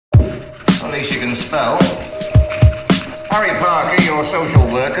At least you can spell. Harry Parker, your social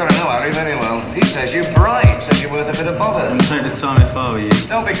worker, I know Harry very well. He says you're bright, says you're worth a bit of bother. I'd take the time if I were you.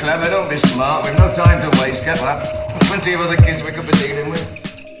 Don't be clever, don't be smart. We've no time to waste, get that. There's plenty of other kids we could be dealing with.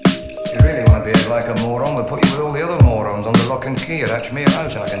 If you really want to behave like a moron, we'll put you with all the other morons on the lock and key at Ashmere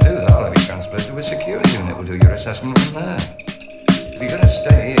House, and I can do that. I'll have you transferred to a security unit. We'll do your assessment from there. If you're going to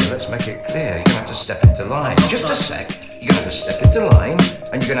stay here, let's make it clear. You're going to have to step into line. Just a sec. You're going to have to step into line,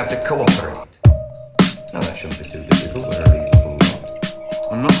 and you're going to have to cooperate. No, that shouldn't be too difficult. We're a reasonable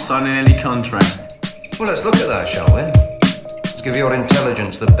lot. I'm not signing any contract. Well, let's look at that, shall we? Let's give your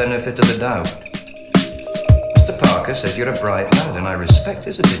intelligence the benefit of the doubt. Mr. Parker says you're a bright lad, and I respect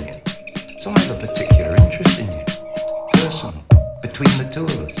his opinion. So I have a particular interest in you. Personal. Between the two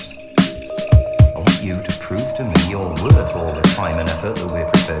of us. I want you to prove to me you're worth all the time and effort that we're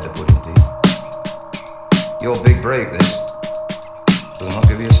prepared to put into you. Your big break, this. Does not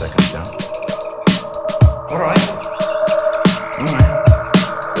give you a second chance. All right. All right.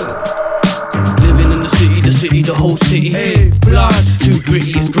 Living in the city, the whole city. Hey, blood, too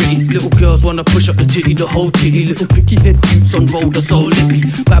gritty, it's gritty. Little girls wanna push up the titty, the whole titty. Little picky head dudes on road, are so lippy.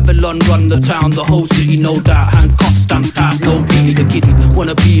 Babylon run the town, the whole city, no doubt. Handcuffs stamped out, no pity. The kiddies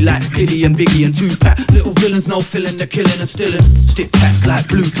wanna be like Philly and Biggie and Tupac. Little villains, no feeling, they're killing and stealing. Stick packs like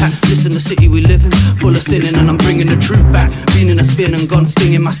blue tack. Listen, the city we live in, full of sinning, and I'm bringing the truth back. Been in a spin and gone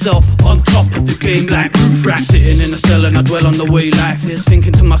stinging myself on top of the game like roof rack. Sitting in a cell and I dwell on the way life is.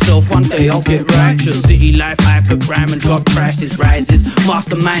 Thinking to myself, one day I'll get righteous. City life, hypercrime and drug prices rises.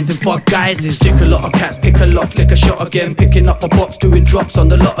 Masterminds and fuck guises. Sick a lot of cats, pick a lock, lick a shot again. Picking up a box, doing drops on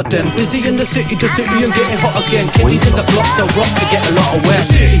the lot of them. Busy in the city and getting hot again. Kiddies in the block sell rocks to get a lot of wear.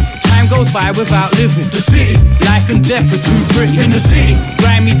 Time goes by without living. The city, life and death are too pretty. In the city,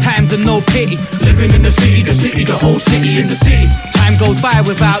 grimy times and no pity. Living in the city, the whole city. In the city, time goes by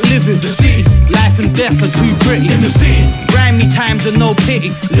without living. The city, life and death are too pretty. In the city, grimy times and no pity.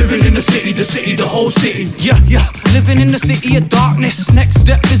 Living in the city, the whole city. Yeah, yeah. Living in the city of darkness. Next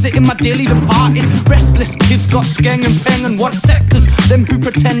step, visiting my daily departed. Restless kids got skeng and peng and want sectors. Them who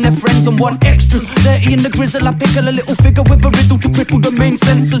pretend they're friends and want extras. Dirty in the grizzle, I pickle a little figure with a riddle to cripple the main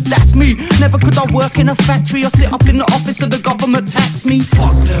sensors. That's me. Never could I work in a factory or sit up in the office of the government tax me.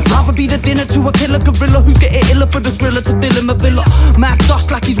 Fuck them. Rather be the dinner to a killer gorilla who's getting iller for the thriller to bill him a villa. Mad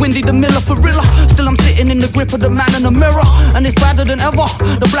dust like he's Windy the Miller for Rilla. Still I'm sitting in the grip of the man in the mirror, and it's badder than ever.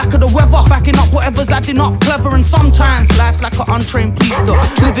 The blacker the weather, backing up whatever's adding up. Clever and sometimes life's like an untrained police dog.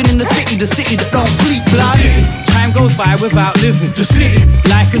 Living in the city that don't sleep, blood. Time goes by without living. The city,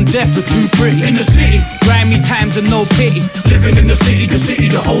 life and death are too pretty. In the city, grimy times and no pity. Living in the city,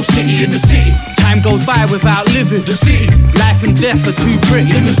 the whole city. In the city, time goes by without living. The city, life and death are too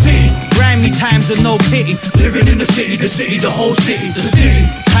pretty. In the city, grimy times and no pity. Living in the city, the whole city. The city,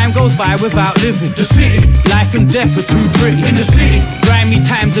 time goes by without living. The city, life and death are too pretty. In the city, grimy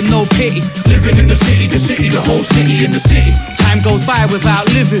times and no pity. Living in the city, the whole city. In the city, time goes by without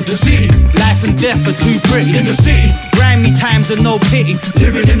living. The city, life and death are too pretty. In the city, grimy times and no pity.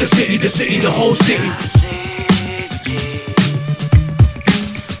 Living in the city, the whole city.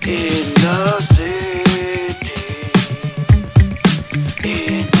 In the city,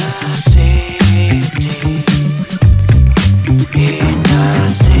 in the city, in the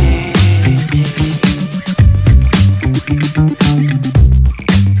city.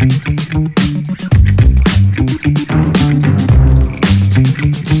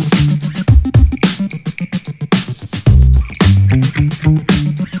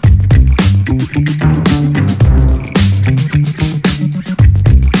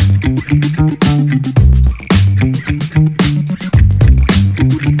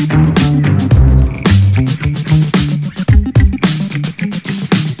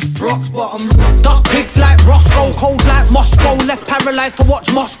 Rock's bottom, duck pigs like Roscoe, cold like Moscow, left paralyzed to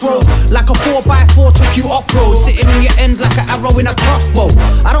watch moss grow. Like a 4x4 took you off-road, sitting on your ends like an arrow in a crossbow.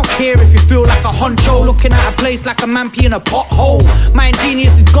 I don't care if you feel like a honcho, looking at a place like a mampy in a pothole. My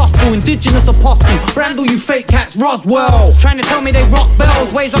ingenious is gospel, indigenous apostle. Brandle you fake cats, Roswell. Trying to tell me they rock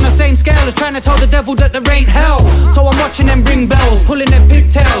bells, ways on the same scale as trying to tell the devil that there ain't hell. So I'm watching them ring bells, pulling their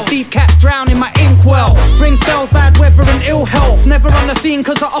pigtails. Deep cats drown in my inkwell. Bring spells, bad weather and ill health. Never on the scene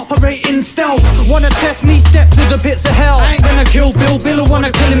cause I operate in stealth. Wanna test me, step to the pits of hell. I ain't gonna kill Bill, Bill will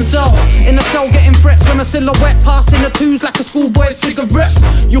wanna kill himself. In the cell getting threats from a silhouette, passing the twos like a schoolboy's cigarette.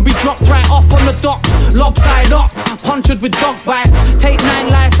 You'll be dropped right off on the docks, lopside up, punctured with dog bites. Take 9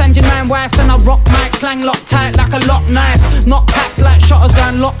 lives and your 9 wives, and I rock mics slang locked tight like a lock knife. Knock packs like shutters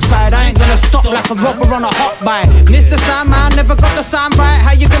down lockside. I ain't gonna stop like a robber on a hot bike. Mr. Soundman, never got the sound right.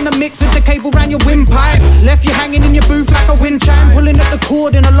 How you gonna mix with the cable round your windpipe? Left you hanging in your booth like a wind chime, pulling at the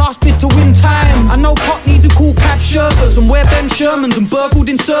cord in the last bit to win time. I know cockneys who call cabs Sherpas and wear Ben Shermans and burgled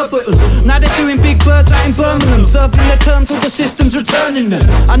in Surbiton. Now they're doing big birds out in Birmingham, surfing their term till the system's returning them.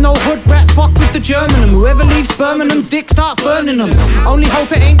 I know hood brats fuck with the German, and whoever leaves Birmingham's dick starts burning them. Only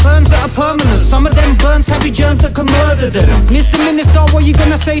hope it ain't burns that are permanent. Some of them burns carry germs that can murder them. Mr. Minister, what you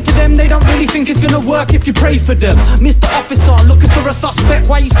gonna say to them? They don't really think it's gonna work if you pray for them. Mr. Officer, looking for a suspect.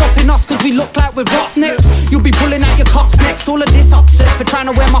 Why you stopping us? Cause we look like we're roughnecks. You'll be pulling out your cuffs next. All of this upset for trying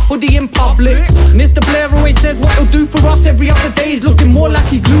to wear my hoodie in public. Mr. Blair always says what he'll do for us. Every other day he's looking more like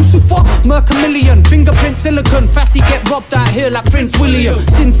he's Lucifer. Merc a million, fingerprint silicon. Fassy get robbed out here like Prince William.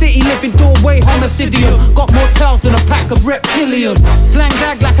 Sin City living doorway homicidium. Got more tails than a pack of reptilians. Slang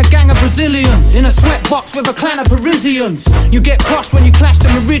dag like a gang of Brazilians. In a sweatbox with a clan of Parisians. You get crushed when you clash the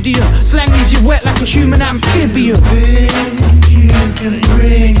meridian. Slang leaves you wet like a human amphibian. Think you can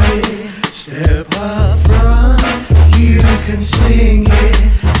bring it, step up front, you can sing it.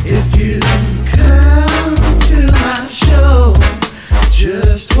 If you come to my show,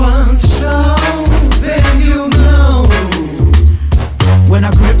 just one song, then you'll know. When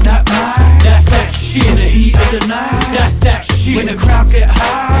I grip that mic, that's that shit. In the heat of the night, that's that shit. When the crowd get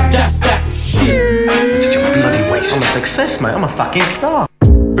high, that's that shit. It's your bloody waste. I'm a success, mate. I'm a fucking star.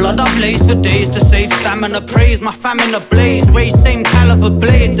 Blood I blaze for days to save stamina, praise my famine ablaze. Race same caliber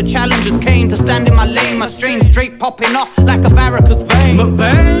blaze. The challengers came to stand in my lane. My strain straight popping off like a varicose vein.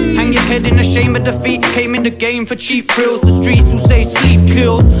 Hang your head in the shame of defeat. Came in the game for cheap thrills. The streets who say sleep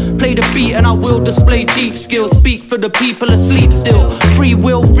kills. Play the beat and I will display deep skills. Speak for the people asleep still. Free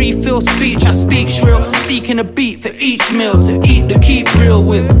will, refill speech, I speak shrill. Seeking a beat for each meal to eat to keep real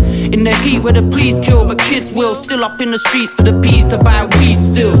with. In the heat where the police kill but kids will. Still up in the streets for the peas to buy weed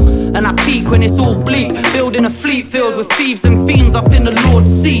still. And I peak when it's all bleak. Building a fleet filled with thieves and fiends up in the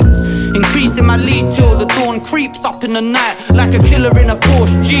Lord's seats. Increasing my lead till the dawn creeps up in the night like a killer in a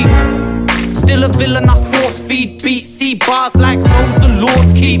Porsche Jeep. Still a villain, I force feed beats. See bars like souls the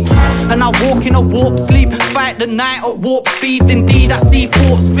Lord keeps. And I walk in a warp sleep. Fight the night at warp speeds. Indeed I see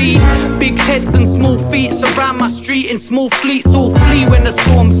force feed. Big heads and small feet surround my street in small fleets. All flee when the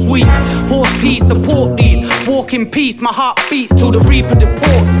storm sweeps. Horse peace, support these. Walk in peace, my heart beats till the Reaper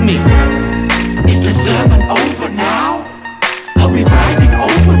deports me. Is the sermon over now? Are we riding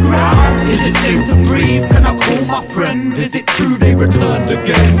over ground? Is it safe to breathe? Can I call my friend? Is it true they returned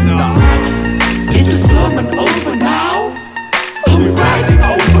again? Nah. Is the sermon over now? Are we riding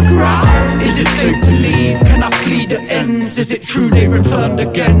over ground? Is it safe to leave? Can I flee the ends? Is it true they returned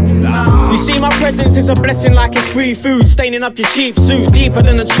again? Nah. You see my presence is a blessing like it's free food. Staining up your cheap suit, deeper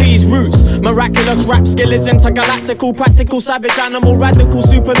than the tree's roots. Miraculous rap skill is intergalactical. Practical, savage, animal, radical,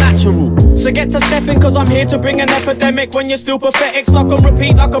 supernatural. So get to stepping cause I'm here to bring an epidemic. When you're still pathetic, suck and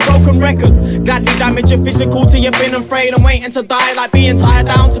repeat like a broken record. Gladly damage your physical till you're thin and frayed and waiting to die like being tied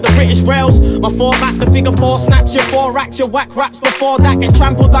down to the British rails. My format, the figure 4 snaps, your 4 racks, your whack raps before that get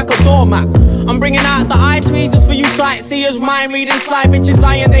trampled like a doormat. I'm bringing out the eye tweezers for you sightseers. Mind reading sly bitches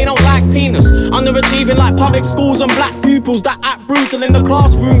lying, they don't like penis. Underachieving like public schools and black pupils that act brutal in the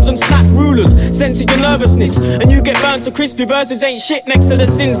classrooms and snap rulers. Censor your nervousness and you get burnt to crispy verses. Ain't shit next to the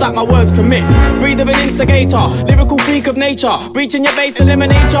sins that my words commit. Breathe of an instigator, lyrical freak of nature. Breaching your base,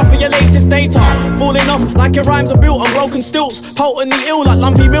 eliminate you for your latest data. Falling off like your rhymes are built on broken stilts. Potently ill like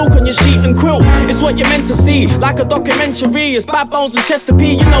lumpy milk on your sheet and quilt. It's what you're meant to see, like a documentary. It's Bad Bones and Chester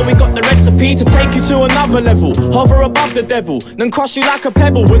P, you know we got the recipe to take you to another level. Hover above the devil, then crush you like a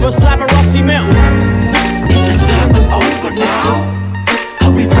pebble with a slab of rusty metal. Is the sermon over now?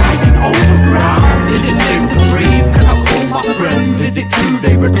 Are we riding over ground? Is it safe to breathe? Can I call my friend? Is it true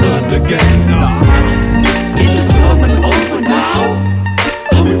they returned again? Nah. Is the sermon over now?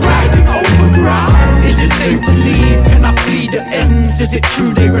 Are we riding over ground? Is it safe to leave? Can I flee the ends? Is it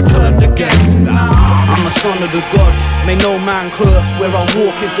true they returned again? Nah. I'm a son of the gods, may no man curse. Where I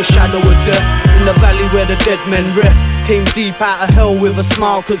walk is the shadow of death. In the valley where the dead men rest. Came deep out of hell with a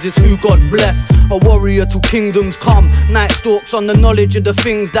smile cause it's who God bless. A warrior till kingdoms come. Night stalks on the knowledge of the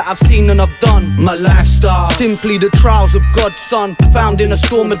things that I've seen and I've done. My lifestyle, simply the trials of God's son. Found in a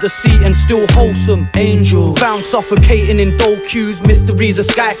storm of deceit and still wholesome. Angels, found suffocating in dull cues. Mysteries, a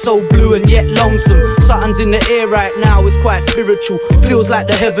sky so blue and yet lonesome. Something's in the air right now, it's quite spiritual. Feels like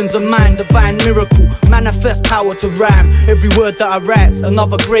the heavens are mine, divine miracle. Manifest power to rhyme. Every word that I write's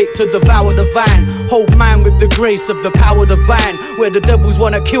another grape to devour the vine. Hold mine with the grace of the power divine. Where the devils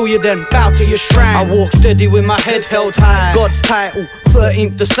wanna kill you then bow to your shrine. I walk steady with my head held high. God's title,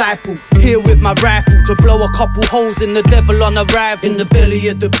 13th disciple, here with my rifle to blow a couple holes in the devil on arrival. In the belly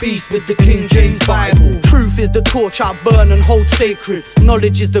of the beast with the King James Bible. Truth is the torch I burn and hold sacred.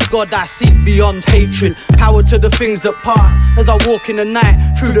 Knowledge is the God I seek beyond hatred. Power to the things that pass. As I walk in the night,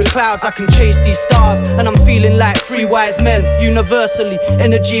 through the clouds I can chase these stars. And I'm feeling like three wise men. Universally,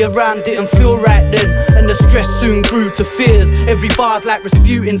 energy around didn't feel right then. And the stress soon grew to fears. Every bar's like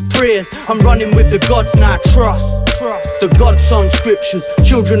Rasputin's prayers. I'm running with the gods now, trust. The Godson scriptures,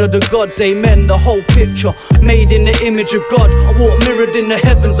 children of the gods, amen. The whole picture, made in the image of God. I walk mirrored in the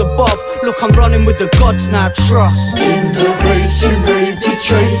heavens above. Look, I'm running with the gods now, trust. In the race you may be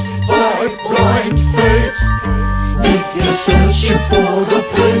chased by blind fate. If you're searching for the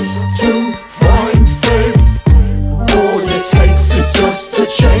place to find faith, all it takes is just a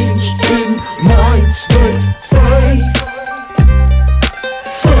change in mind state. Faith,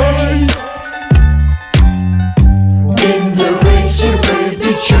 faith. In the race you may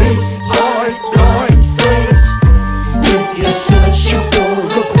be chased by blind fate. If you're searching for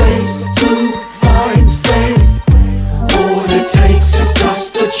the place to find faith, all it takes is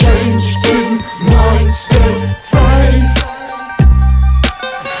just a change in mind state. Faith,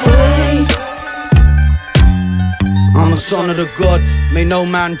 faith. I'm a son of the gods, may no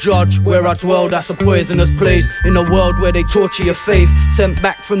man judge. Where I dwell, that's a poisonous place. In a world where they torture your faith. Sent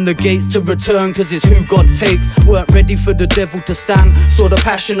back from the gates to return, cause it's who God takes. Weren't ready for the devil to stand. Saw the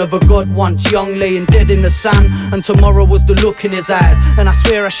passion of a God once young, laying dead in the sand. And tomorrow was the look in his eyes. And I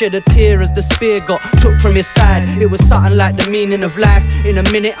swear I shed a tear as the spear got took from his side. It was something like the meaning of life. In a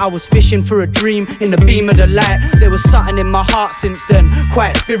minute I was fishing for a dream in the beam of the light. There was something in my heart since then,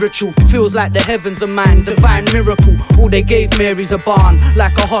 quite spiritual. Feels like the heavens are mine, divine miracle. All they gave Mary's a barn,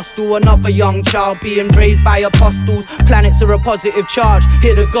 like a hostel. Another young child being raised by apostles. Planets are a positive charge,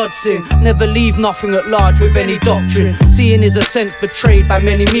 hear the gods sing. Never leave nothing at large with any doctrine. Seeing is a sense betrayed by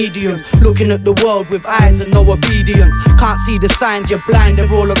many mediums. Looking at the world with eyes and no obedience. Can't see the signs, you're blind,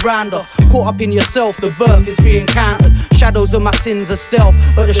 they're all around us. Caught up in yourself, the birth is re-encountered. Shadows of my sins are stealth,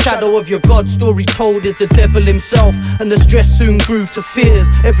 but the shadow of your God story told is the devil himself. And the stress soon grew to fears.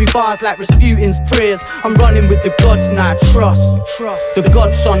 Every bar's like Rasputin's prayers. I'm running with the gods now, trust. The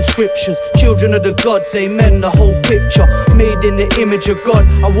Godson scriptures, children of the gods, amen. The whole picture, made in the image of God.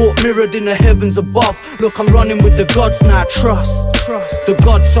 I walk mirrored in the heavens above. Look, I'm running with the gods now, trust. The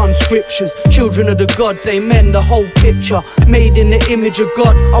Godson scriptures, children of the gods, amen. The whole picture, made in the image of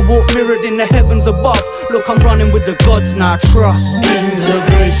God. I walk mirrored in the heavens above. Look, I'm running with the gods now, trust. In the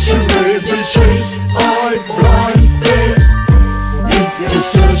race you may be chased by blind fate. If you're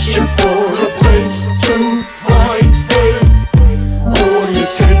searching for a place to find faith, all it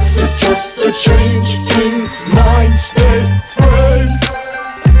takes is just a change in mind state. Faith,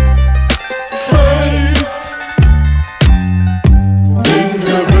 faith. In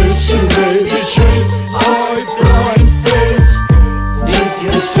the race you may be chased by blind fate. If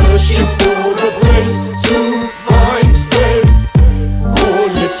you're searching for a place to find faith, all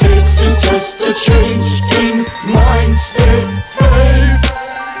it takes is just a change in mind state. Faith,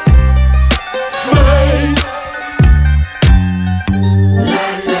 faith.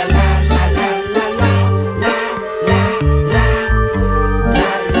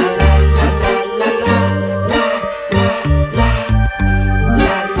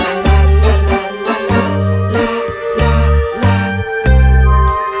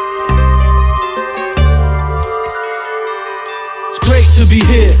 It's great to be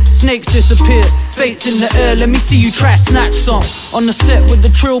here, snakes disappear. Fate's in the air, let me see you try snatch some. On the set with the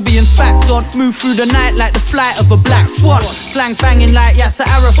trilby and spats on. Move through the night like the flight of a black swan. Slang's banging like Yasser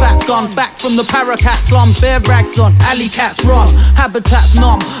Arafat's gone. Back from the paracat slums, bare rags on. Alley cats run, habitats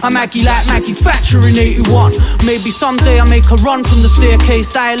numb. I'm Aggie like Maggie Thatcher in 81. Maybe someday I make a run from the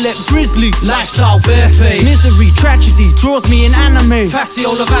staircase. Dialect grizzly, lifestyle bareface. Misery, tragedy, draws me in anime.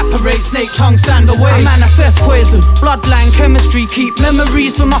 Fasciole evaporate, snake tongue stand away. I manifest poison, bloodline chemistry. Keep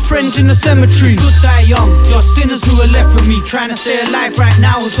memories for my friends in the cemetery. Good die young, just sinners who are left with me. Trying to stay alive right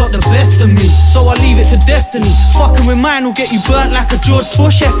now has got the best of me. So I leave it to destiny. Fucking with mine will get you burnt like a George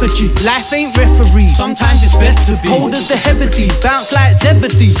Bush effigy. Life ain't referee, sometimes it's best to be cold as the Hebrides, bounce like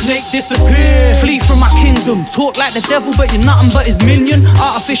Zebedee. Snake disappear, flee from my kingdom. Talk like the devil but you're nothing but his minion.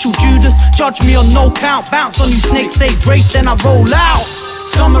 Artificial Judas, judge me on no count. Bounce on you snakes, say grace then I roll out.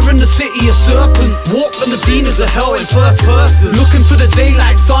 Summer in the city, a serpent. Walk the Medinas of hell in first person. Looking for the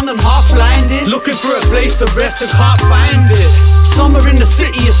daylight, sun and half blinded. Looking for a place to rest and can't find it. Summer in the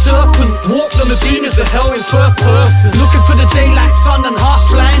city, a serpent. Walk the Medinas of hell in first person. Looking for the daylight, sun and half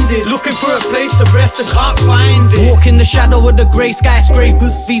blinded. Looking for a place to rest and can't find it. Walk in the shadow of the grey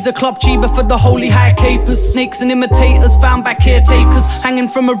skyscrapers. Visa Club cheaper for the holy high capers. Snakes and imitators found by caretakers. Hanging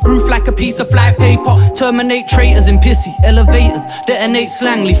from a roof like a piece of fly paper. Terminate traitors in pissy elevators. Detonate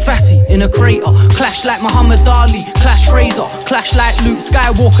slangly fassy in a crater. Clash like Muhammad Ali, clash Fraser. Clash like Luke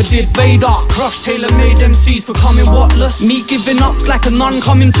Skywalker did Vader. Crush tailor-made MCs for coming whatless. Me giving ups like a nun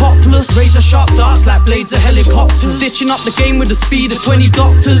coming topless. Razor sharp darts like blades of helicopters. Stitching up the game with the speed of 20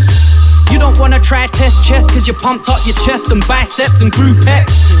 doctors. You don't wanna try test chest cause you pumped up your chest and biceps and grew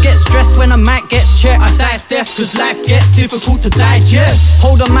pecs. Get stressed when a mic gets checked. I die deaf cause life gets difficult to digest.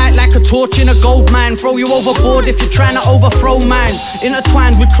 Hold a mic like a torch in a gold mine. Throw you overboard if you're trying to overthrow mine.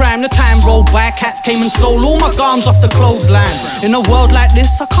 Intertwined with crime, the time rolled by. Cats came and stole all my garms off the clothesline. In a world like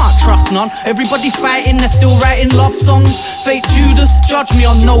this, I can't trust none. Everybody fighting, they're still writing love songs. Fake Judas, judge me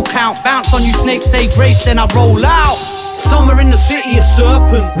on no count. Bounce on you snakes, say grace, then I roll out. Summer in the city, a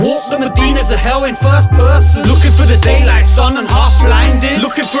serpent. Walk the Medinas of hell in first person. Looking for the daylight, sun and half blinded.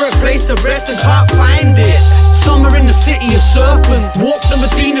 Looking for a place to rest and can't find it. Summer in the city, a serpent. Walk the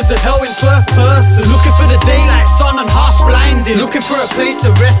Medinas of hell in first person. Looking for the daylight, sun and half blinded. Looking for a place to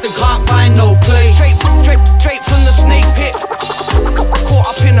rest and can't find no place. Straight from the snake pit. Caught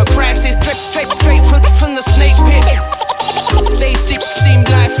up in a crisis. Straight from the snake pit. They seem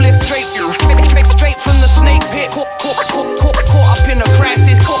lifeless. Straight from the snake pit. Caught up in a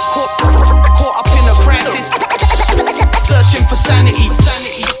crisis. Caught up in a crisis. Searching for sanity.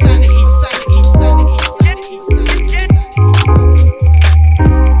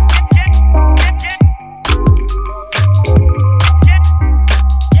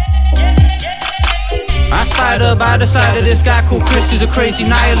 By the side of this guy called Chris, who's a crazy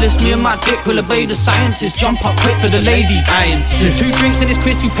nihilist. Me and my dick will obey the sciences. Jump up quick for the lady, I insist. 2 drinks and it's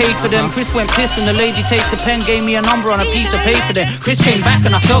Chris who paid for them. Chris went piss and the lady takes a pen, gave me a number on a piece of paper then. Chris came back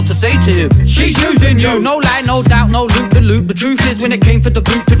and I felt to say to him, she's using you. No lie, no doubt, no loop the loop. The truth is when it came for the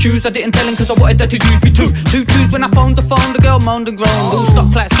boot to choose, I didn't tell him cause I wanted her to use me too. 2 twos when I phoned the phone, the girl moaned and groaned. All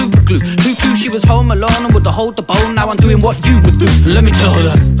stuck like super glue. 2 she was home alone and would hold the bone. Now I'm doing what you would do. Let me tell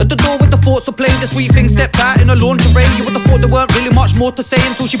her. At the door with the thoughts of play, the sweet thing stepped out in a lingerie. You would have thought there weren't really much more to say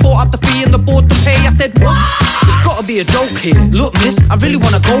until she brought up the fee and the board to pay. I said, what? There's gotta be a joke here. Look miss, I really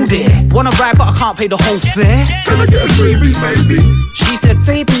wanna go there. Wanna ride but I can't pay the whole fare. Can I get a freebie baby? She said,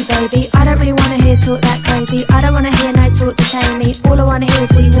 freebie baby. I don't really wanna hear talk that crazy. I don't wanna hear no talk to shame me. All I wanna hear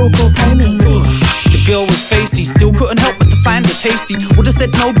is will you walk or pay me. The girl was feisty, still couldn't help but to find it tasty. Would've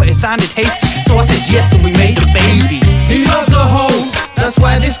said no but it sounded hasty, so I said yes and we made a baby. He loves a hoe, that's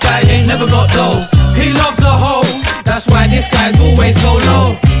why this guy ain't never got dough. He loves a hoe, that's why this guy's always so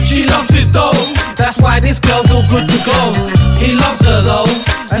low. She loves his dough, that's why this girl's all good to go. He loves her though,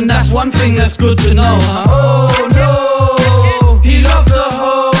 and that's one thing that's good to know. Oh no, he loves a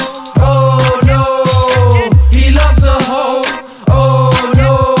hoe. Oh no, he loves a hoe. Oh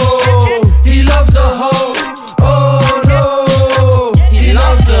no, he loves a hoe. Oh no, he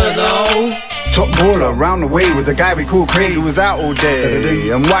loves her though. Top baller around the way was a guy we called Craig who was out all day.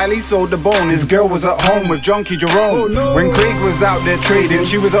 And while he sold the bone, his girl was at home with Junkie Jerome. When Craig was out there trading,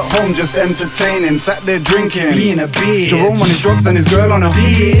 she was at home just entertaining. Sat there drinking, being a bitch. Jerome on his drugs and his girl on her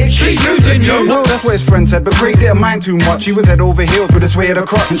dick. She's losing you. No, that's what his friend said, but Craig didn't mind too much. He was head over heels with a sway of the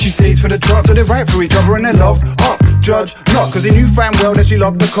crotch, and she stays for the truck. So they right for each other and they loved up. Judge not, cause he knew fine well that she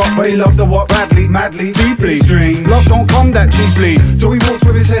loved the cop, but he loved her what? Badly, madly, deeply. String. Love don't come that cheaply, so he walks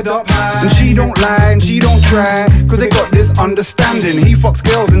with his head up high. And she don't lie and she don't try, cause they got this understanding. He fucks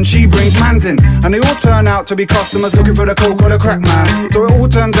girls and she brings mans in, and they all turn out to be customers looking for the coke or the crack man. So it all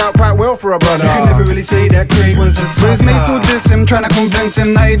turns out quite well for a brother. You can never really say that Craig was a sucker. But his mates will diss him, trying to convince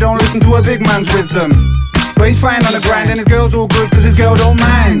him that he don't listen to a big man's wisdom. But he's fine on the grind and his girl's all good cause his girl don't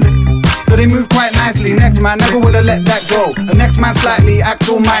mind. So they move quite nicely. Next man never would've let that go. The next man slightly act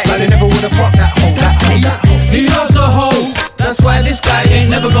all mighty, but they never would've fucked that hoe, that hoe, that hoe. He loves a hoe, that's why this guy ain't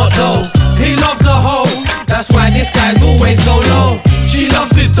never got dough. He loves a hoe, that's why this guy's always so low. She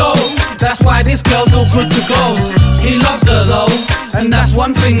loves his dough, that's why this girl's all good to go. He loves her though, and that's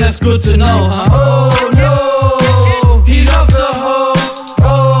one thing that's good to know, huh? Oh no, he loves a hoe.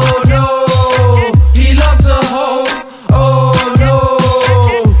 Oh no, he loves a hoe. Oh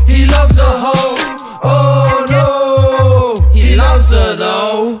no, he loves a hoe. Oh no, he loves her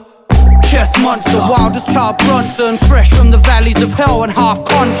though. Chess monster, wild as Charles Bronson, fresh from the valleys of hell. going half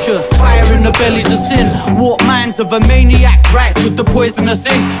conscious. Fire in the bellies of sin. Warp minds of a maniac. Rights with the poisonous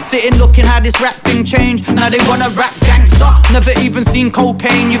ink. Sitting looking how this rap thing changed. Now they wanna rap gangster. Never even seen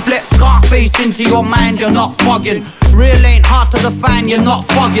cocaine. You've let Scarface into your mind. You're not fucking. Real ain't hard to define, you're not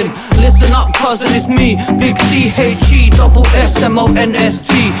fucking. Listen up, cousin, it's me, Big C-H-E, double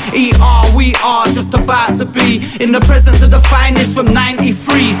S-M-O-N-S-T-E-R. We are just about to be in the presence of the finest from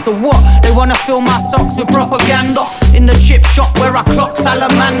 93. So what? They wanna fill my socks with propaganda. In the chip shop where I clock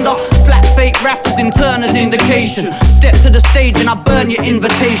salamander. Slap fake rappers in Turner's indication. Step to the stage and I burn your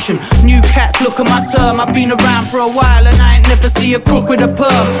invitation. New cats, look at my term. I've been around for a while and I ain't never see a crook with a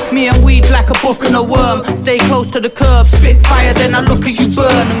perm. Me and weed like a book and a worm. Stay close to the curve, spit fire, then I look at you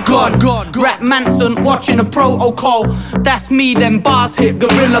burn and gone. Rap Manson, watching the protocol. That's me, them bars hit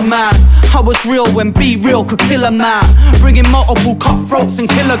Gorilla Man. I was real when be real could kill a man. Bringing multiple cutthroats and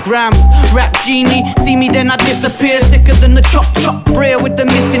kilograms. Rap genie, see me then I disappear. Sicker than the chop brayer with the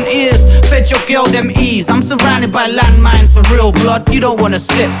missing ears. Fed your girl them ease. I'm surrounded by landmines for real blood. You don't wanna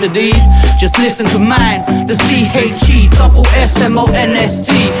step to these. Just listen to mine. The C-H-E, double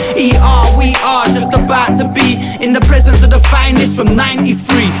S-M-O-N-S-T-E-R. We are just about to be in the presence of the finest from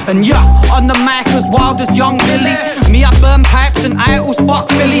 93. And yeah, on the mic as wild as young Billy. Me, I burn pipes and idols, fuck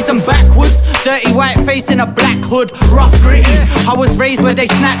Phillies and backwards. Dirty white face in a black hood, rough gritty. I was raised where they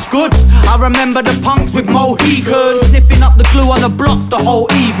snatch goods. I remember the punks with Mohicans, sniffing up the glue on the blocks the whole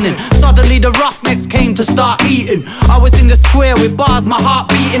evening. Suddenly the roughnecks came to start eating. I was in the square with bars, my heart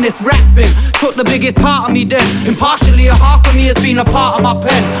beating. This rap thing took the biggest part of me then. Impartially, a half of me has been a part of my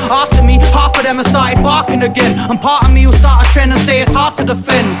pen. After me, half of them have started barking again. And part of me will start a trend and say it's hard to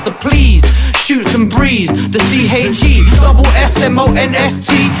defend. So please, shoot some breeze. The C-H-E, double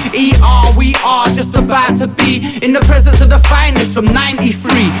S-M-O-N-S-T-E-R. We are just about to be in the presence of the finest from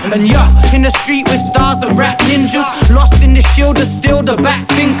 93. And yeah, in the street with stars and rap ninjas. Lost in the shield of steel, the back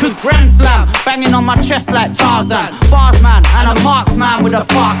thinkers. Grand slam, banging on my chest like Tarzan. Bars man, and a marksman with a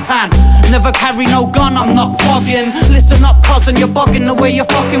fast hand. Never carry no gun, I'm not fogging. Listen up, cousin, you're bugging the way you're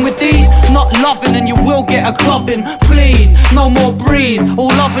fucking with these. Not loving and you will get a clubbing. Please, no more breeze.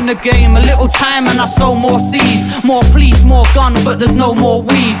 All love in the game, a little time and I sow more seeds. More police, more gun, but there's no more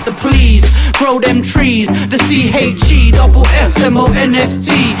weed. So please, grow them trees. The C-H-E, double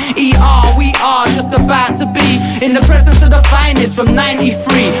S-M-O-N-S-T-E-R. We are just about to be in the presence of the finest from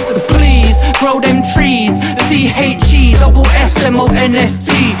 93. So please, grow them trees. The C-H-E, double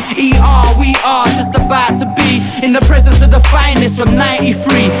S-M-O-N-S-T-E-R. We are just about to be in the presence of the finest from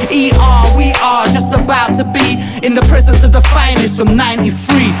 93. E-R, we are just about to be in the presence of the finest from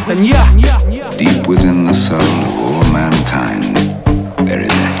 93. And yeah. Deep within the soul of all mankind, there is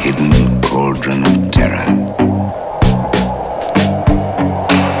a hidden cauldron of terror.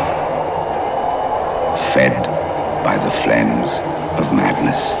 Fed by the flames of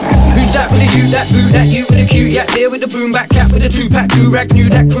madness. Who's that with a you, that boo, that you with a cute yak there with a boom back cat with a two-pack do-rag, knew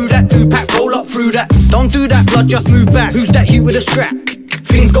that crew, that two-pack, roll up through that. Don't do that, blood, just move back. Who's that you with a strap?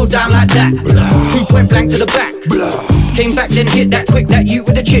 Things go down like that. Blah. 2 point blank to the back. Blah. Came back then hit that quick, that you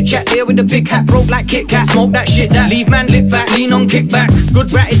with the chit chat there with the big hat, broke like Kit Kat, smoke that shit that leave man lit back, lean on kick back. Good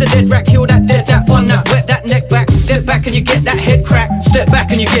rat is a dead rat, kill that dead, that one that wet that neck back. Step back and you get that head crack, step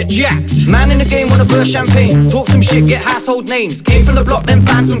back and you get jacked. Man in the game wanna burst champagne, talk some shit, get household names. Came from the block then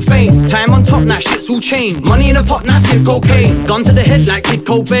found some fame. Time on top now, shit's all changed. Money in a pot now, sniff cocaine. Gun to the head like Kid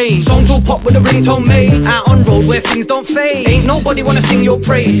Cobain. Songs all pop with a ringtone made. Out on road where things don't fade. Ain't nobody wanna sing your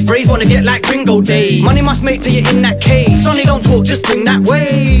praise. Braves wanna get like Gringo Days. Money must make till you're in that cave. Sonny don't talk, just bring that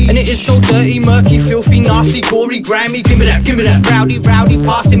way. And it is so dirty, murky, filthy, nasty, gory, grimy. Give me that, rowdy,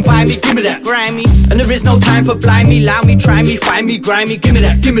 passing by me. Give me that, grimy. And there is no time for blimey, allow me, try me, find me, grimy. Give me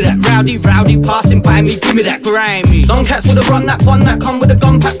that, rowdy, passing by me. Give me that, grimy. Some cats would've run that, come with a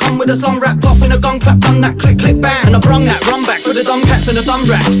gun pack, come with a slum rap, top in a gun clap, done that, click, bang. And I brung that, run back with the dumb cats and the dumb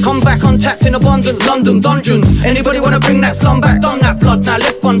raps. Come back untapped in abundance, London dungeons. Anybody wanna bring that slum back, done that blood, now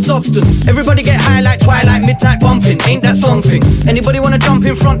let's bun substance. Everybody get high like twilight, midnight bumping, ain't that something? Anybody wanna jump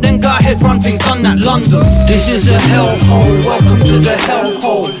in front, then go ahead, run things, done that, London. This is a hellhole, welcome to the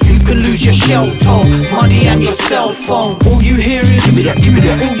hellhole. You can lose your shell toe, money and your cell phone. All you hear is, give me that, all you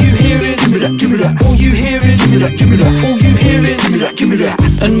hear is, give me that, all you hear is, give me that, all you hear is, give me that.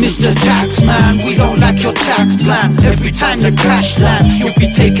 And Mr. Taxman, we don't like your tax plan. Every time the cash lands, you'll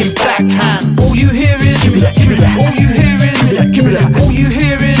be taking backhand. All you hear is, give me that, all you hear is, give me that, all you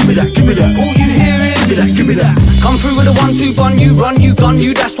hear is, give me that, all you hear is. give me that. Come through with a 1-2 bun, you run, you gun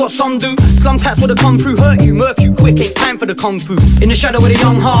you, that's what some do. Slum cats would've come through, hurt you, murk you quick, ain't time for the kung fu. In the shadow with the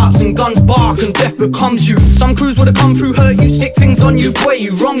young hearts and guns bark and death becomes you. Some crews would've come through, hurt you, stick things on you, boy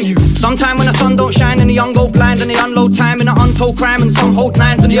you, wrong you. Sometime when the sun don't shine and the young go blind and they unload time in an untold crime, and some hold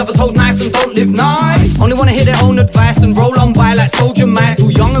nines and the others hold knives and don't live nice. Only wanna hear their own advice and roll on by like soldier mice,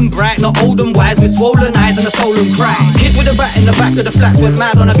 all young and bright, not old and wise, with swollen eyes and a stolen cry. Kids with a rat in the back of the flats went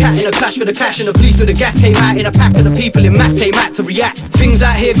mad on a cat in a clash for the cash, and the police with the gas came out in a pack of the people in mass came out to react. Things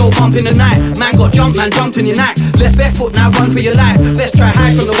out here go bump in the night, man got jumped, man jumped in your neck, left barefoot, now run for your life. Let's try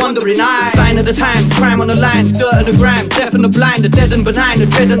hide from the wandering eye. Sign of the times, crime on the line, dirt on the grime, deaf and the blind, the dead and benign, the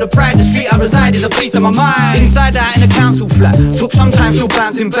dread and the pride. The street I reside is a piece of my mind. Inside out in a council flat, took some time still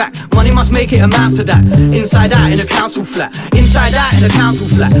bouncing back. Money must make it amounts to that. Inside out in a council flat, inside out in a council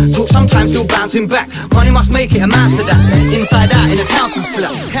flat, took some time still bouncing back. Money must make it amounts to that. Inside out in a council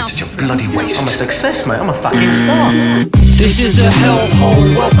flat. Such a bloody waste. I'm a success, mate. I'm a fucking star. This is a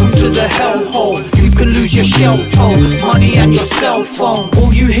hellhole, welcome to the hellhole. You can lose your shell tone, money and your cell phone.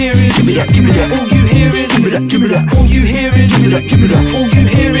 All you hear is give me that, give me that. All you hear is give me that, give me that. All you hear is give me that, give me that. All you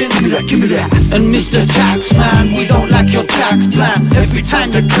hear is give me that, give me that. And Mr. Taxman, we don't like your tax plan. Every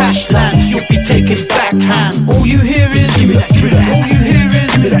time the crash lands, you'll be taking backhand. All you hear is give me that, give me that. All you hear is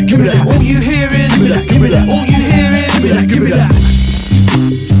give me that, give me that. All you hear is give me that, give me that. All you hear is give me that, give me that.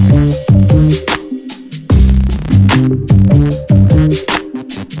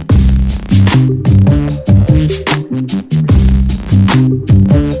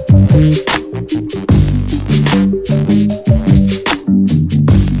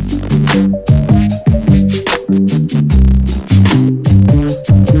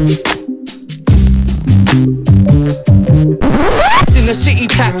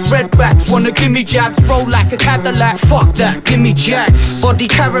 Redbacks wanna give me jabs, roll like a Cadillac. Fuck that, give me jacks. Body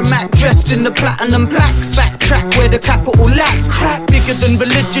Caramac dressed in the platinum blacks. Backtrack where the capital lacks. Crack bigger than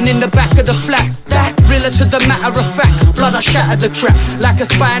religion in the back of the flats. That realer to the matter of fact. Blood I shattered the trap like a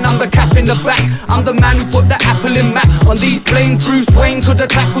spine. I'm the cap in the back. I'm the man who put the apple in Mac. On these planes Bruce Wayne could have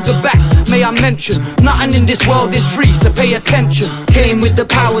tackled the backs. May I mention, nothing in this world is free, so pay attention. Came with the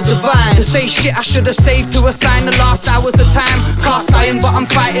powers divine to say shit I should have saved to assign the last hours of time. Cast iron but I'm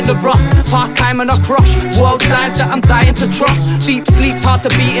fighting the rust. Past time and I crush world lies that I'm dying to trust. Deep sleep's hard to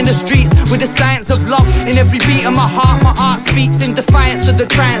beat in the streets with the science of love. In every beat of my heart speaks in defiance of the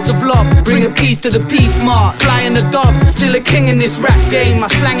triumphs of love. Bringing peace to the peace mark, flying the doves. Still a king in this rap game. My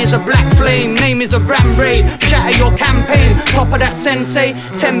slang is a black flame, name is a ram raid. Shatter your campaign, top of that sensei.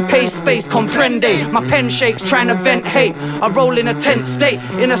 10 pace space, comprende. My pen shakes trying to vent hate. I roll in a tense state.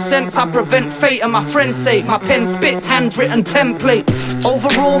 In a sense I prevent fate, and my friends say my pen spits handwritten templates.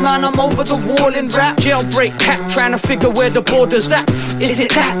 Overall man I'm over the wall in rap. Jailbreak cat trying to figure where the border's at. Is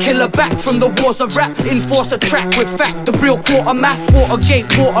it that killer back from the wars of rap? Enforce a track with fact, the real quarter mass. Watergate,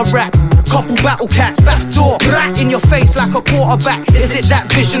 water raps, couple battle cats, backdoor rat in your face like a quarterback. Is it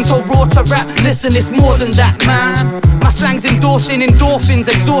that vision so raw to rap? Listen, it's more than that, man. My slang's endorsing endorphins,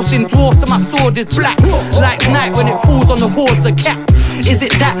 exhausting dwarfs, and my sword is black like night when it falls on the hordes of cats. Is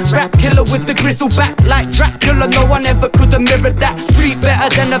it that rap killer with the gristle back like Dracula? No one ever could have mirrored that. Street better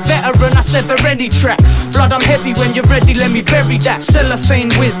than a veteran, I sever any track. Blood I'm heavy, when you're ready let me bury that.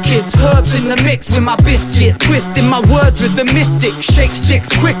 Cellophane whiz kids, herbs in the mix with my biscuit. Twisting my words with the mystic. Shake sticks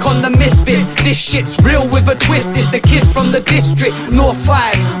quick on the misfits. This shit's real with a twist. It's the kid from the district. North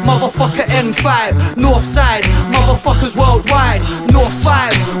 5, motherfucker N5. North side, motherfuckers worldwide. North 5,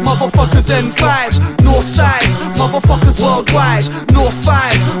 motherfuckers N5. North side, motherfuckers worldwide. North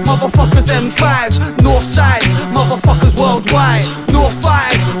 5, motherfuckers N5. North side, motherfuckers worldwide. North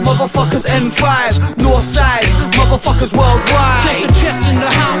 5, motherfuckers N5. North side, motherfuckers worldwide. Chest in the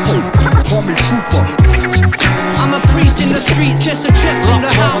house. Call me trooper. I'm a priest in the streets. Chest in the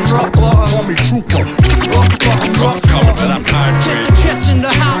house. Call me trooper. Chest in the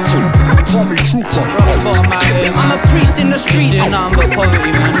house. Call me trooper. I'm a priest in the streets. I'm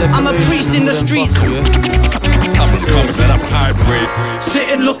a priest in the streets.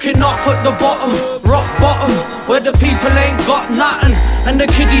 Sitting looking up at the bottom, rock bottom, where the people ain't got nothing. And the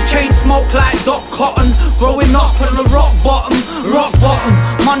kiddie chain smoke like Doc Cotton. Growing up on the rock bottom,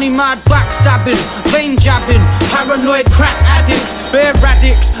 money mad backstabbing, vein jabbing, paranoid crack addicts, bear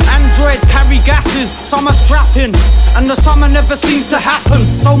addicts, androids carry gases, some are strapping, and the summer never seems to happen.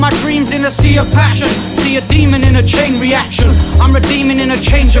 So my dreams in a sea of passion, see a demon in a chain reaction. I'm redeeming in a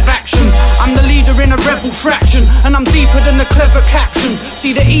change of action. I'm the leader in a rebel fraction, and I'm deeper than the clever captions.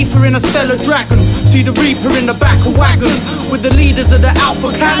 See the ether in a stellar dragons, see the reaper in the back of wagons, with the leaders of the alpha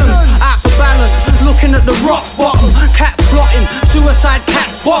cannons. Out the balance, looking at the rock bottom. Cats plotting, suicide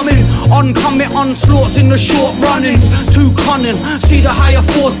cats bombing. Oncoming onslaughts in the short runnings. Too cunning, see the higher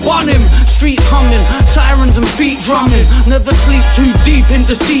force bun him. Streets humming, sirens and feet drumming. Never sleep too deep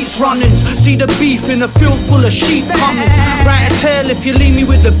into seats running. See the beef in a field full of sheep coming. Write a tale if you leave me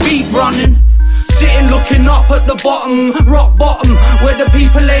with the beat running. Sitting looking up at the bottom, rock bottom, where the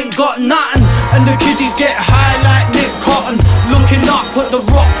people ain't got nothing, and the kiddies get high like Nick Cotton. Looking up at the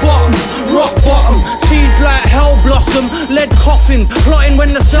rock bottom, seeds like hell blossom, lead coffins, plotting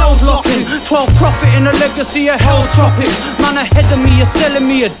when the cell's locking. 12 profit in a legacy of hell tropics. Man ahead of me, you're selling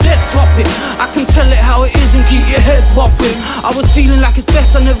me a dead topic. I can tell it how it is and keep your head bopping. I was feeling like it's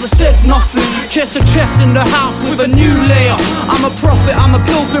best, I never said nothing. Chest to chest in the house with a new layer. I'm a prophet, I'm a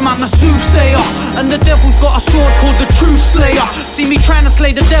pilgrim, I'm a soothsayer. And the devil's got a sword called the Truth Slayer. See me trying to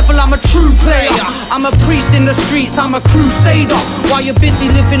slay the devil, I'm a true player. I'm a priest in the streets, I'm a crusader. While you're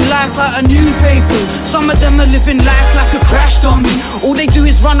busy living life like a newspaper, some of them are living life like a crash dummy. All they do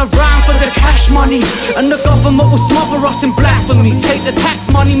is run around for the cash money, and the government will smother us in blasphemy. Take the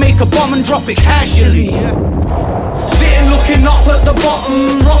tax money, make a bomb and drop it casually. Sitting looking up at the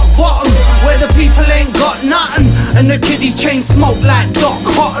bottom, rock bottom, where the people ain't got nothing, and the kiddies chain smoke like Doc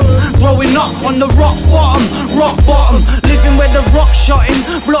Cotton. Growing up on the rock bottom, living where the rock's shotting,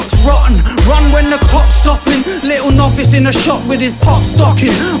 blocks rotten. Run when the cops stopping. Little novice in a shop with his pop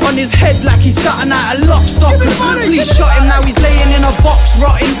stocking on his head like he's something out of lock stocking. Police shot him, now he's laying in a box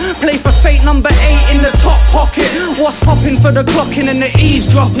rotting. Play for fate number 8 in the top pocket. What's popping for the clocking and the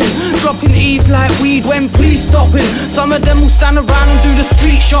eavesdropping? Dropping eaves like weed when police stopping. Some of them will stand around and do the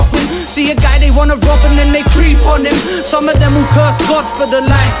street shopping. See a guy they wanna rob and then they creep on him. Some of them will curse God for the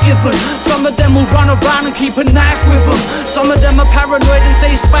life given. Some of them will run around and keep a knife with them. Some of them are paranoid and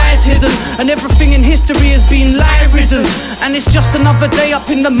say spies hidden, and everything in history has been lie-ridden. And it's just another day up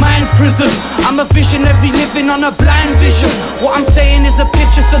in the mind's prison. I'm a visionary living on a blind vision. What I'm saying is a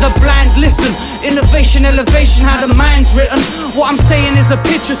picture so the blind listen. Innovation, elevation, how the mind's written. What I'm saying is a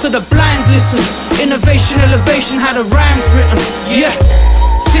picture so the blind listen. Innovation, elevation, how the rhyme's written. Yeah.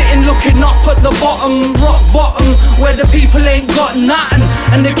 Sitting looking up at the bottom, rock bottom, where the people ain't got nothing,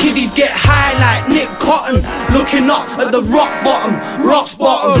 and the kiddies get high like Nick Cotton. Looking up at the rock bottom.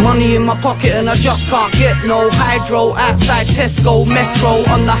 Money in my pocket and I just can't get no hydro. Outside Tesco, Metro,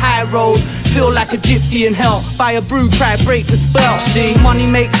 on the high road. Feel like a gypsy in hell. Buy a brew, try break the spell. See, money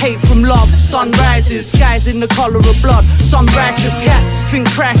makes hate from love. Sun rises, skies in the color of blood. Some righteous cats think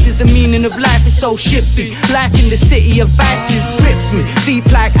Christ is the meaning of life. It's so shifty. Life in the city of vices grips me deep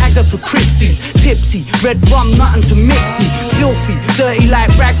like Agatha Christie's. Tipsy, red rum, nothing to mix me. Filthy, dirty like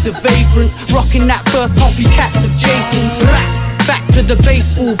rags of vagrants. Rocking that first copycats of Jason Black. Back to the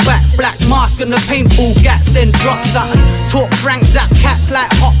baseball bats, black mask and the paintball gats, then drop something. Talk frank, zap cats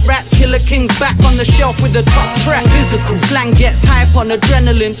like hot rats. Killer King's back on the shelf with the top track. Physical slang gets hype on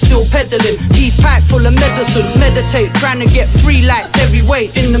adrenaline, still peddling. Peace pipe full of medicine, meditate, trying to get free like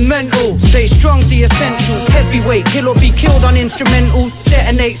heavyweight. In the mental, stay strong's the essential. Heavyweight, kill or be killed on instrumentals.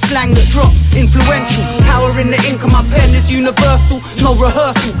 Detonate slang that drops, influential. Power in the ink of my pen is universal. No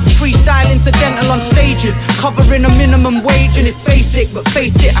rehearsal, freestyle incidental on stages. Covering a minimum wage and it's basic, but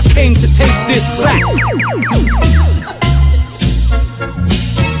face it, I came to take this back.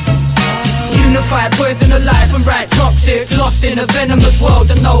 Unified, poison of life and right toxic. Lost in a venomous world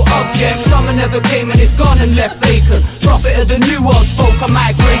and no object. Summer never came and it's gone and left vacant. Prophet of the new world spoke on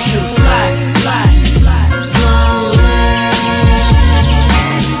migration. Fly, fly, fly,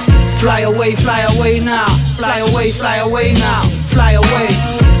 fly away, fly away now. Fly away, fly away now. Fly away.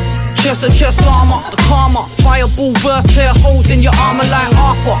 Chest to chest armor, the karma. Fireball verse, tear holes in your armor like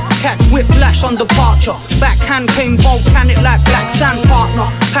Arthur. Catch whiplash on departure. Backhand came volcanic like black sand partner.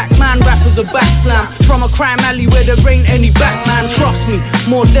 Pac-Man rappers a backslam from a crime alley where there ain't any Batman. Trust me,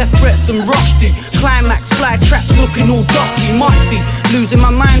 more death threats than Rushdie. Climax, fly traps looking all dusty. Must be losing my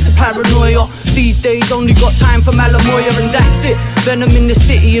mind to paranoia. These days only got time for Malamoya and that's it. Venom in the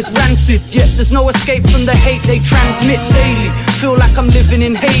city is rancid, yet there's no escape from the hate they transmit daily. Feel like I'm living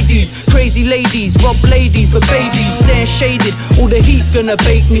in Hades. Crazy ladies, rob ladies for babies. Staying shaded, all the heat's gonna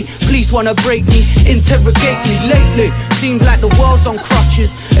bake me. Police wanna break me, interrogate me. Lately, seems like the world's on crutches.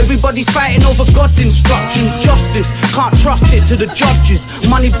 Everybody's fighting over God's instructions. Justice, can't trust it to the judges.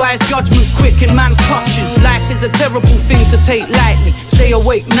 Money buys judgments quick in man's clutches. Life is a terrible thing to take lightly. Stay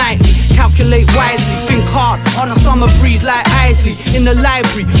awake nightly, calculate wisely. Think hard, on a summer breeze like Isley. In the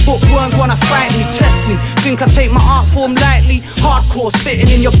library, bookworms wanna fight me, test me. Think I take my art form lightly. Hardcore spitting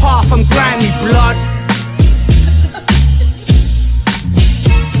in your path, I'm grimy blood.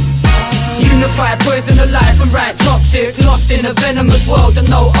 Purified, poison of life and right toxic. Lost in a venomous world and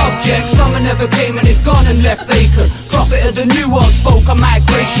no object. Summer never came and it's gone and left vacant. Prophet of the new world spoke of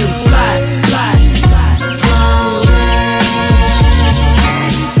migration. Fly, fly, fly,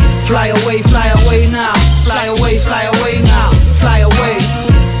 fly away, fly away now. Fly away, fly away now. Fly away.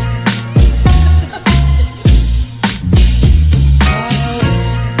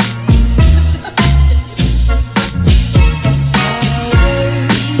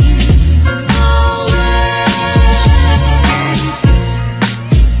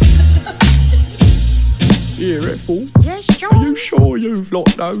 Yeah, fool. Yes, sure. Are you sure you've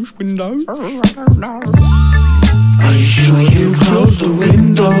locked those windows? Are you sure you've closed the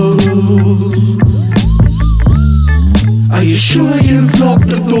windows? Are you sure you've locked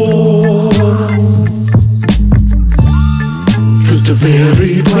the doors? Cause the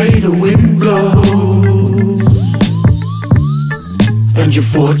varied way the wind blows and your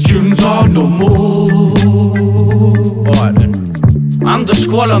fortunes are no more. Alright then. I'm the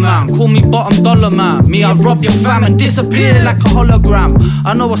squalor man, call me bottom dollar man. Me, I rob your fam and disappear like a hologram.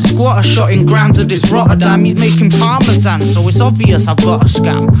 I know a squatter shot in grams of this Rotterdam. He's making parmesan, so it's obvious I've got a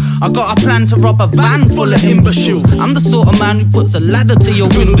scam. I got a plan to rob a van full of imbeciles. I'm the sort of man who puts a ladder to your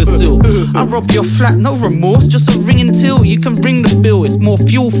windowsill. I rob your flat, no remorse, just a ringing till. You can ring the bill, it's more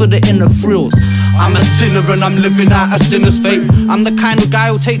fuel for the inner thrills. I'm a sinner and I'm living out a sinner's fate. I'm the kind of guy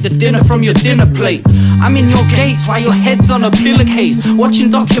who'll take the dinner from your dinner plate. I'm in your gates while your head's on a pillowcase, watching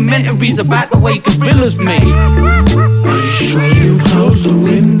documentaries about the way gorillas made. Are you sure you closed the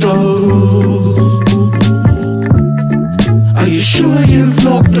windows? Are you sure you've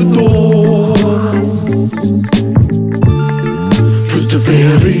locked the doors? Cause the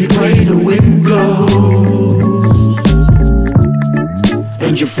varied way the wind blows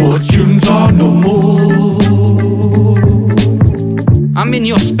and your fortunes are no more. I'm in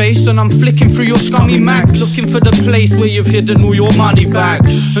your space and I'm flicking through your scummy mags, looking for the place where you've hidden all your money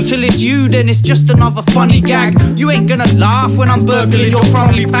bags. Until it's you, then it's just another funny gag. You ain't gonna laugh when I'm burgling your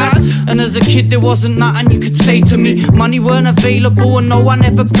crumbly pad. And as a kid there wasn't nothing you could say to me. Money weren't available and no one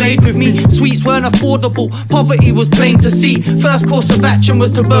ever played with me. Sweets weren't affordable, poverty was plain to see. First course of action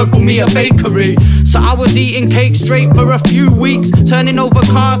was to burgle me a bakery. So I was eating cake straight for a few weeks, turning over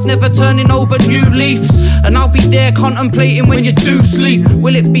cars, never turning over new leaves. And I'll be there contemplating when you do sleep.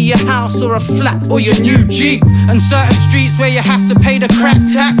 Will it be your house or a flat or your new Jeep? And certain streets where you have to pay the crack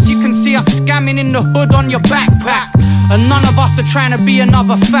tax, you can see us scamming in the hood on your backpack. And none of us are trying to be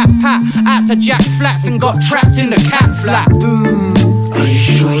another fat pat out to Jack Flats and got trapped in the cat flap. Are you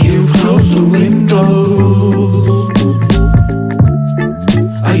sure you've closed the windows?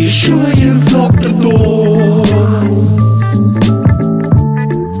 Are you sure you've locked the doors?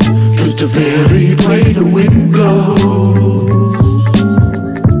 Cause the varied way the wind blows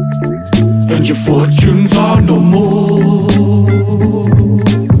and your fortunes are no more.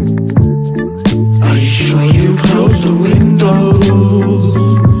 Are you sure you closed the windows?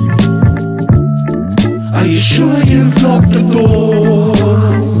 Are you sure you've locked the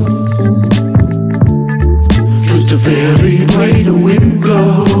doors? Cause the varied way the wind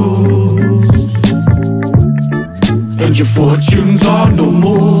blows and your fortunes are no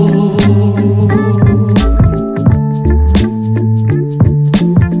more.